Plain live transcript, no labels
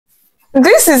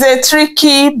This is a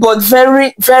tricky but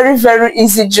very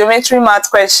easy geometry math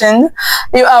question.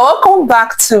 You are welcome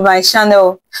back to my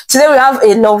channel. Today we have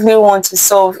a lovely one to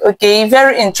solve. Okay,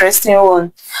 very interesting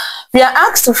one. We are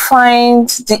asked to find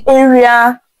the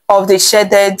area of the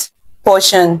shaded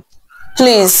portion.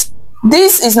 Please,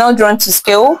 this is not drawn to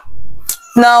scale.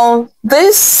 Now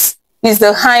this is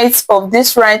the height of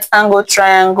this right angle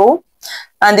triangle,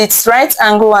 and its right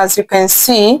angle, as you can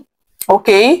see.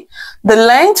 Okay, the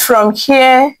length from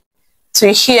here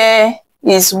to here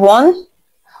is 1,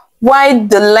 while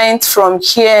the length from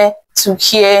here to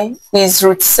here is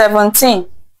root 17.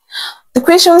 The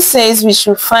question says we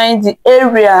should find the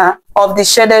area of the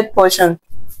shaded portion.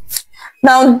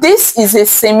 Now this is a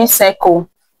semicircle.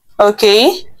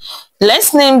 Okay,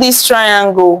 let's name this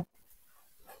triangle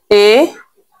A,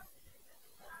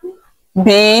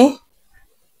 B,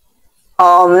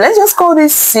 let's just call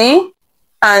this C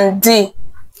and D.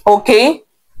 Okay,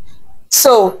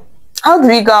 so how do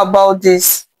we go about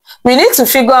this? We need to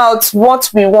figure out what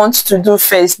we want to do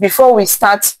first before we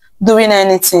start doing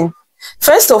anything.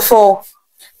 First of all,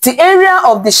 the area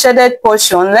of the shaded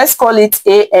portion, let's call it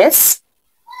AS,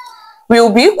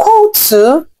 will be equal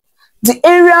to the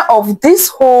area of this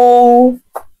whole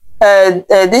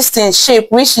this thing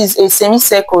shape, which is a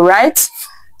semicircle, right?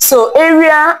 So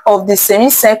area of the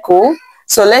semicircle,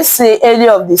 so let's say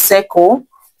area of the circle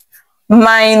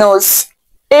minus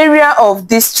area of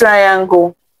this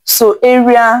triangle, so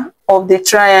area of the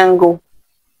triangle.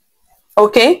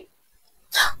 Okay,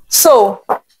 so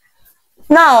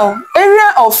now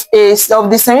area of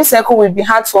the semicircle will be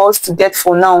hard for us to get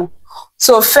for now.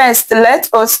 So first, let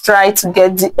us try to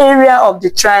get the area of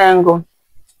the triangle.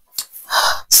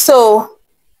 So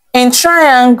in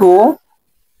triangle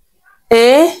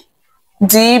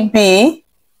ADB,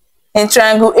 in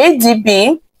triangle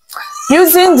ADB,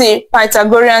 using the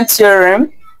Pythagorean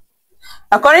theorem,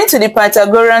 according to the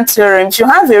Pythagorean theorem, if you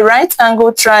have a right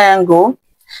angle triangle,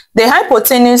 the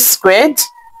hypotenuse squared,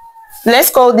 let's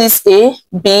call this A,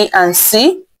 B, and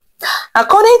C.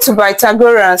 According to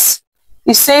Pythagoras,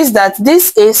 it says that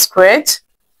this A squared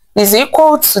is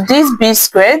equal to this B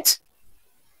squared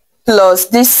plus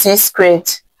this C squared.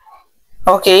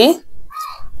 Okay,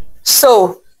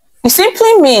 so it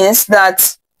simply means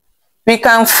that we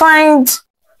can find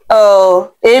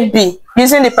AB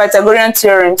using the Pythagorean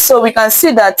theorem. So we can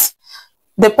see that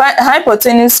the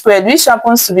hypotenuse squared, which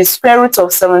happens to be square root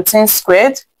of 17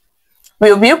 squared,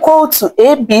 will be equal to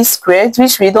AB squared,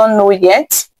 which we don't know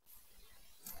yet,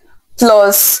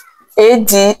 plus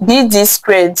BD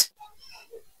squared.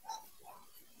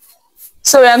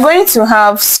 So we are going to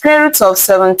have square root of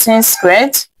 17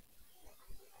 squared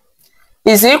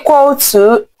is equal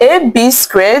to AB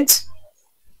squared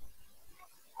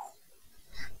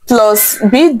plus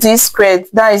BD squared,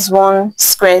 that is 1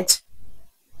 squared.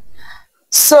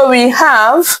 So we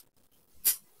have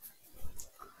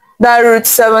that root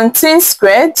 17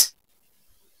 squared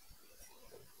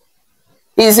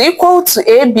is equal to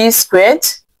AB squared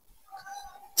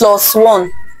plus 1.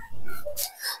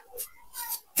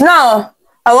 Now,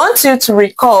 I want you to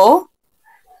recall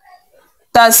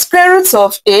that square root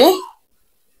of A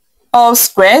all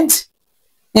squared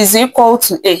is equal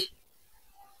to A.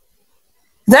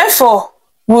 Therefore,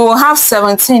 we will have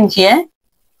 17 here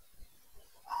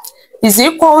is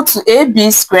equal to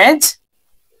AB squared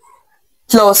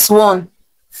plus 1.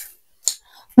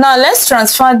 Now, let's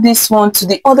transfer this one to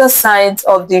the other side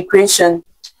of the equation.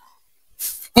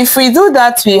 If we do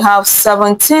that, we have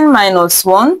 17 minus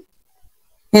 1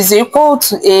 is equal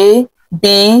to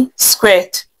AB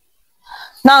squared.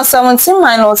 Now, 17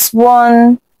 minus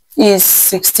 1 is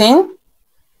 16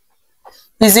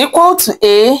 is equal to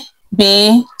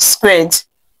AB squared.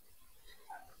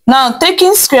 Now,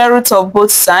 taking square root of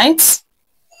both sides,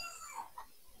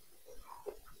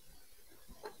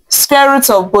 square root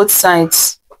of both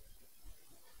sides,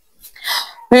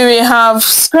 we will have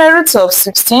square root of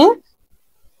 16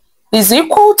 is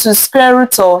equal to square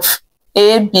root of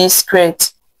AB squared.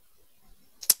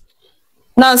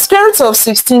 Now, square root of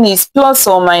 16 is plus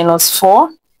or minus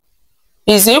 4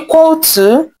 is equal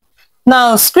to,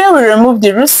 now square will remove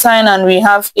the root sign and we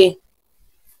have AB.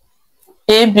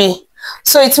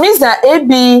 So it means that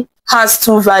AB has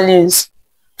two values,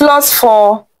 plus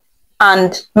 4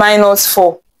 and minus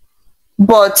 4.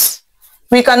 But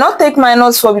we cannot take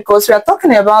minus 4 because we are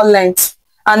talking about length,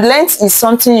 and length is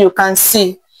something you can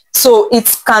see. So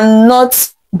it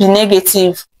cannot be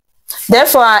negative.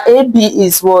 Therefore, our AB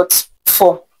is what?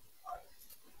 4.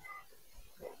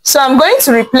 So I'm going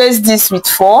to replace this with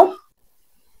 4.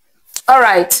 All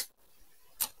right.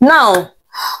 Now,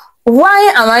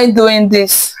 why am I doing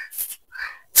this?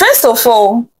 First of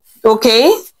all,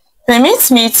 Okay,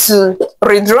 permit me to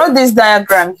redraw this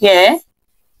diagram here.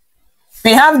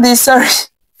 We have this, sorry,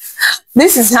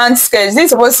 this is hand sketch. This is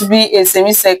supposed to be a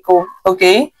semicircle,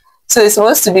 okay? So it's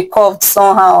supposed to be curved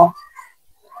somehow.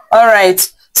 All right,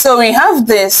 so we have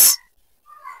this,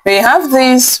 we have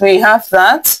this, we have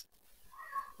that.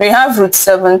 We have root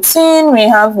 17, we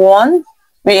have 1,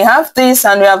 we have this,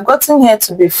 and we have gotten here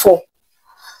to be 4.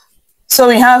 So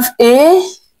we have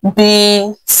A,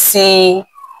 B, C,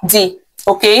 D,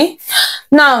 okay?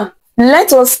 Now,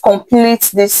 let us complete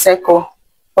this circle,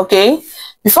 okay?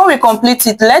 Before we complete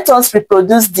it, let us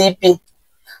reproduce DB.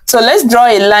 So let's draw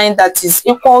a line that is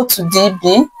equal to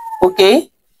DB,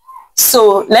 okay?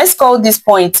 So let's call this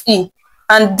point E,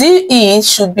 and DE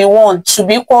should be 1, should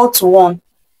be equal to 1,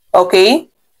 okay?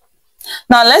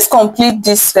 Now let's complete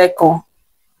this circle.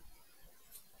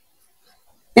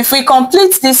 If we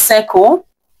complete this circle,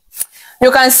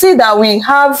 you can see that we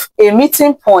have a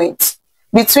meeting point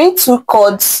between two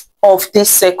chords of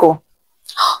this circle.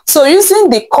 So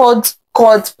using the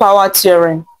chord power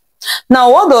theorem.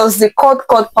 Now what does the chord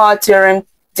power theorem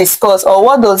discuss, or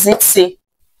what does it say?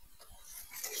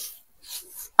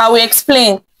 I will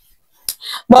explain.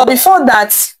 But before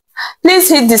that, please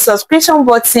hit the subscription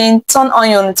button, turn on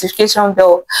your notification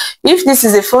bell. If this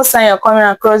is the first time you're coming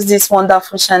across this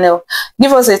wonderful channel,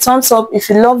 give us a thumbs up if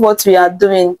you love what we are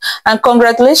doing. And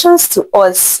congratulations to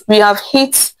us. We have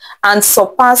hit and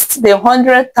surpassed the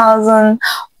 100,000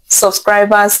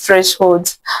 subscribers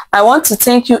threshold. I want to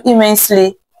thank you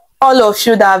immensely, all of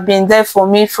you that have been there for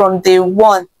me from day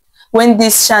one when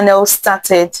this channel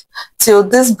started till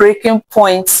this breaking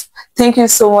point. Thank you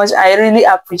so much. I really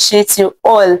appreciate you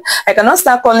all. I cannot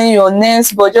start calling your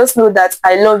names, but just know that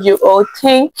I love you all.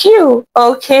 Thank you.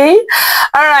 Okay.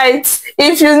 All right.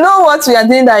 If you know what we are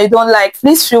doing that you don't like,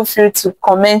 please feel free to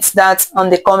comment that on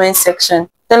the comment section.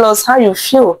 Tell us how you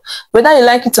feel. Whether you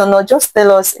like it or not, just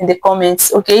tell us in the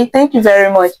comments. Okay. Thank you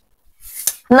very much.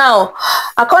 Now,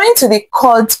 according to the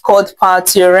chord power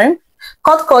theorem,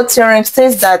 chord theorem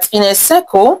states that in a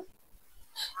circle,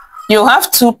 you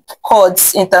have two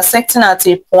chords intersecting at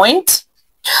a point.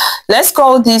 Let's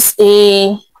call this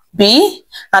A, B,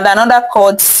 and another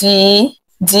chord C,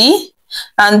 D,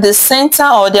 and the center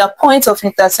or their point of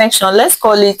intersection, let's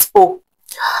call it O.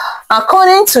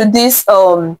 According to this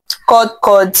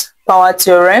chord power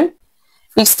theorem,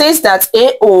 it states that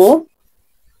AO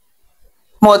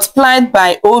multiplied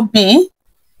by OB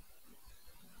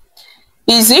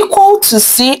is equal to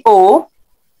CO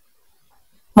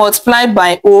multiplied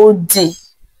by OD.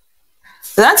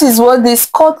 That is what this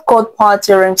chord power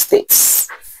theorem states.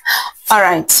 All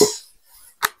right.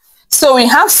 So we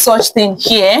have such thing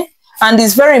here, and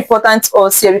it's very important to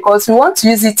us here because we want to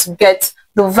use it to get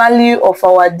the value of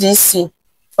our DC.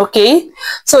 Okay.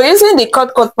 So using the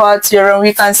chord power theorem,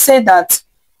 we can say that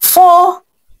 4,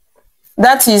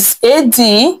 that is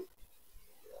AD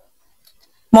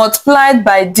multiplied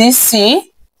by DC,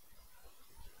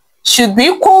 should be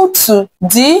equal to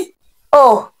D.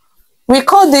 Oh, we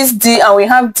call this D and we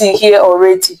have D here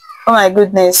already. Oh my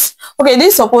goodness. Okay, this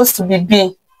is supposed to be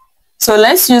B. So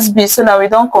let's use B so that we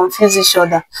don't confuse each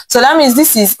other. So that means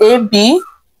this is AB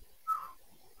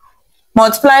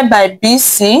multiplied by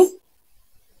BC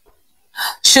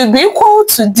should be equal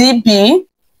to DB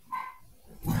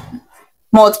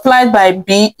multiplied by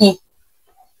BE.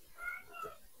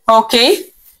 Okay.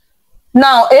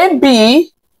 Now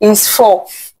AB is 4.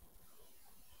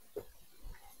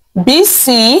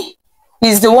 BC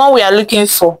is the one we are looking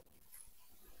for,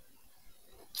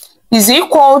 is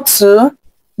equal to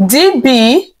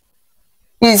DB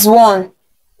is 1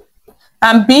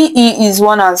 and BE is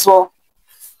 1 as well.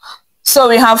 So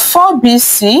we have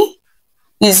 4BC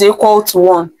is equal to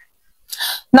 1.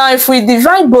 Now if we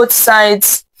divide both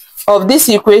sides of this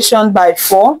equation by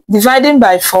 4, dividing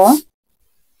by 4,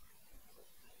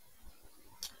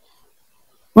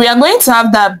 we are going to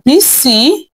have that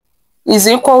BC is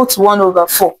equal to 1 over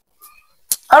 4.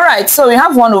 All right, so we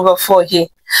have 1 over 4 here.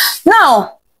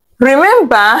 Now,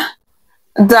 remember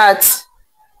that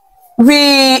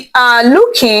we are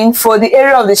looking for the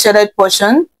area of the shaded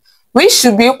portion, which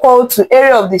should be equal to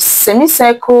area of the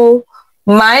semicircle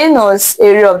minus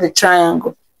area of the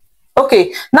triangle.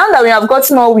 Okay, now that we have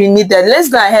gotten all we needed, let's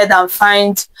go ahead and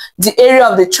find the area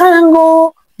of the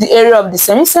triangle, the area of the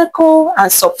semicircle,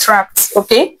 and subtract.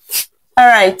 Okay, all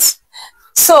right.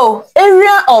 So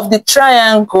area of the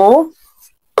triangle,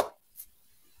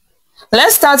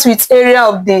 let's start with area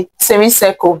of the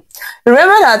semicircle.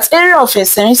 Remember that area of a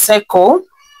semicircle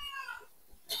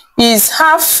is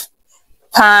half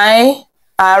pi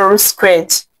r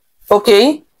squared.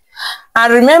 Okay,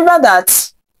 and remember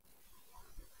that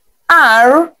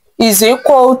r is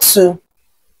equal to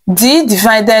D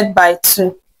divided by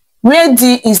 2, where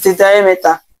D is the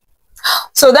diameter.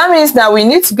 So that means that we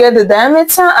need to get the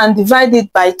diameter and divide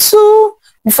it by 2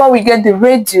 before we get the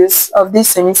radius of this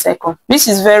semicircle, which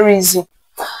is very easy.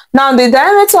 Now the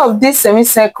diameter of this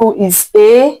semicircle is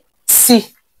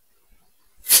AC.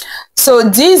 So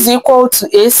D is equal to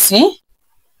AC,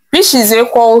 which is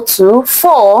equal to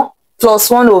 4 plus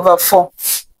 1 over 4.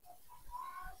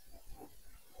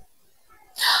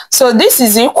 So this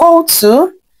is equal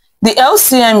to, the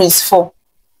LCM is 4.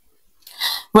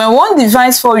 When 1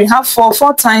 divides 4, you have 4.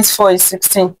 4 times 4 is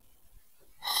 16.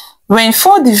 When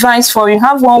 4 divides 4, you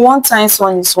have 1. 1 times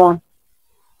 1 is 1.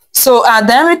 So our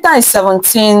diameter is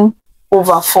 17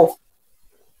 over 4.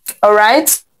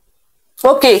 Alright?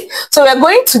 Okay, so we are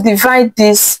going to divide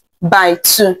this by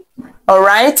 2.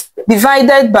 Alright?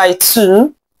 Divided by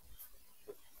 2.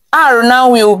 R now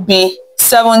will be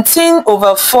 17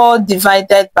 over 4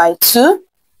 divided by 2,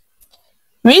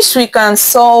 which we can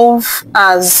solve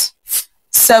as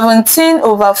 17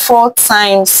 over 4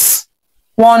 times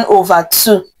 1 over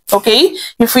 2. Okay,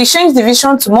 if we change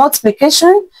division to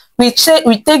multiplication, we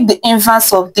take the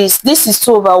inverse of this. This is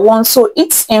 2 over 1, so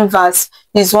its inverse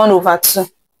is 1 over 2.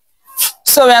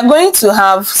 So we are going to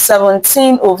have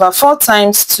 17 over 4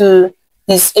 times 2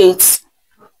 is 8.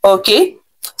 Okay,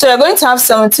 so we are going to have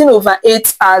 17 over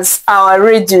 8 as our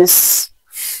radius.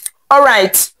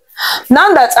 Alright,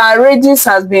 now that our radius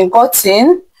has been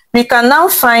gotten, we can now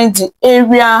find the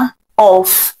area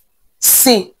of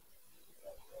C.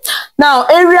 Now,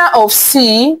 area of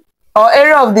C, or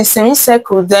area of the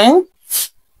semicircle then,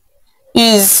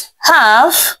 is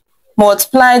half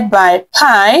multiplied by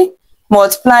pi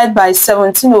multiplied by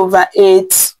 17 over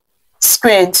 8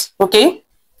 squared. Okay,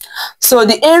 so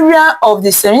the area of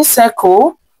the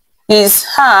semicircle is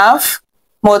half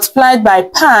multiplied by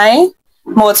pi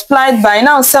multiplied by,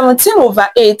 now 17 over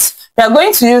 8. We are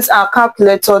going to use our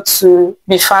calculator to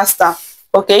be faster.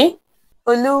 Okay,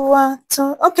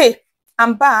 okay,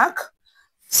 I'm back.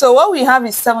 So what we have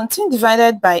is 17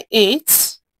 divided by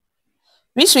 8,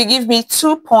 which will give me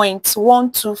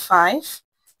 2.125.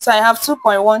 So I have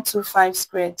 2.125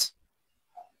 squared.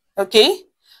 Okay,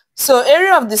 so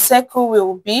area of the circle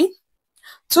will be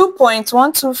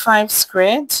 2.125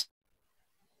 squared,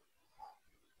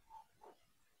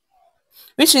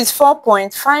 which is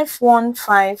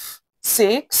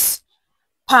 4.5156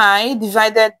 pi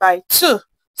divided by 2.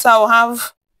 So I'll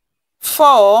have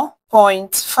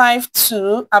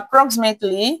 4.52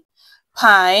 approximately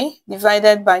pi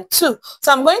divided by 2.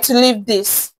 So I'm going to leave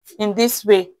this in this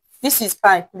way. This is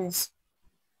pi, please.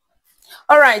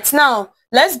 Alright, now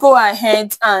let's go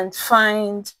ahead and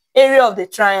find area of the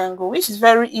triangle, which is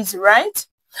very easy, right?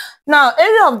 Now,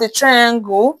 area of the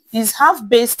triangle is half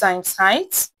base times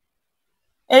height.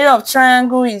 Area of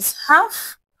triangle is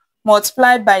half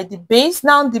multiplied by the base.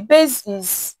 Now the base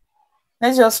is,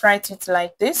 let's just write it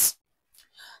like this.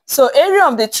 So area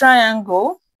of the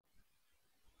triangle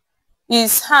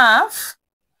is half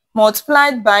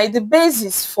multiplied by, the base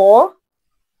is 4,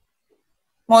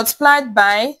 multiplied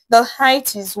by the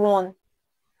height is 1.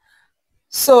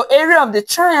 So area of the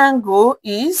triangle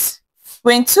is,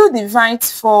 when 2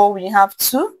 divides 4, we have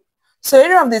 2. So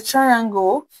area of the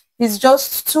triangle is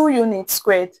just 2 units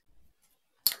squared.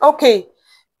 Okay,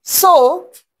 so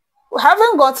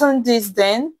having gotten this,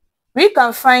 then we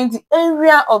can find the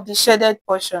area of the shaded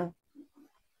portion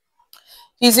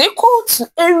is equal to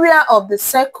area of the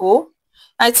circle.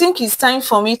 I think it's time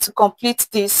for me to complete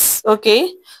this.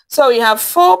 Okay, so we have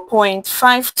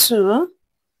 4.52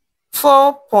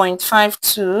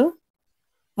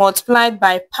 multiplied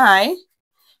by pi,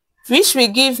 which will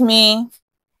give me,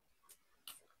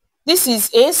 this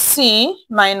is AC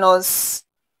minus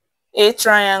a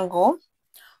triangle.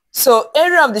 So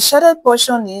area of the shaded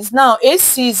portion is, now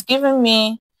AC is giving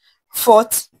me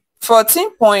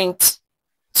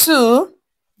 14.2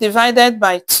 divided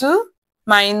by 2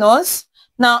 minus,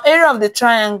 now area of the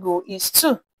triangle is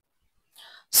 2.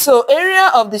 So area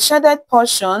of the shaded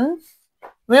portion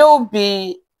will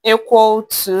be equal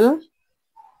to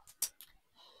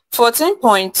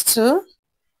 14.2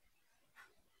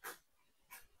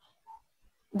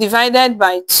 divided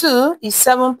by 2 is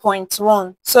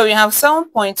 7.1. So we have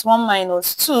 7.1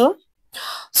 minus 2.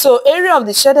 So area of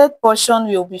the shaded portion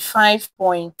will be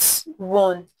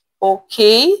 5.1.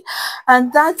 Okay,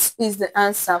 and that is the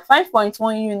answer,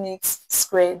 5.1 units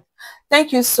squared.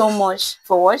 Thank you so much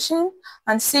for watching,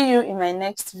 and see you in my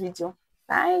next video.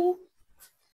 Bye.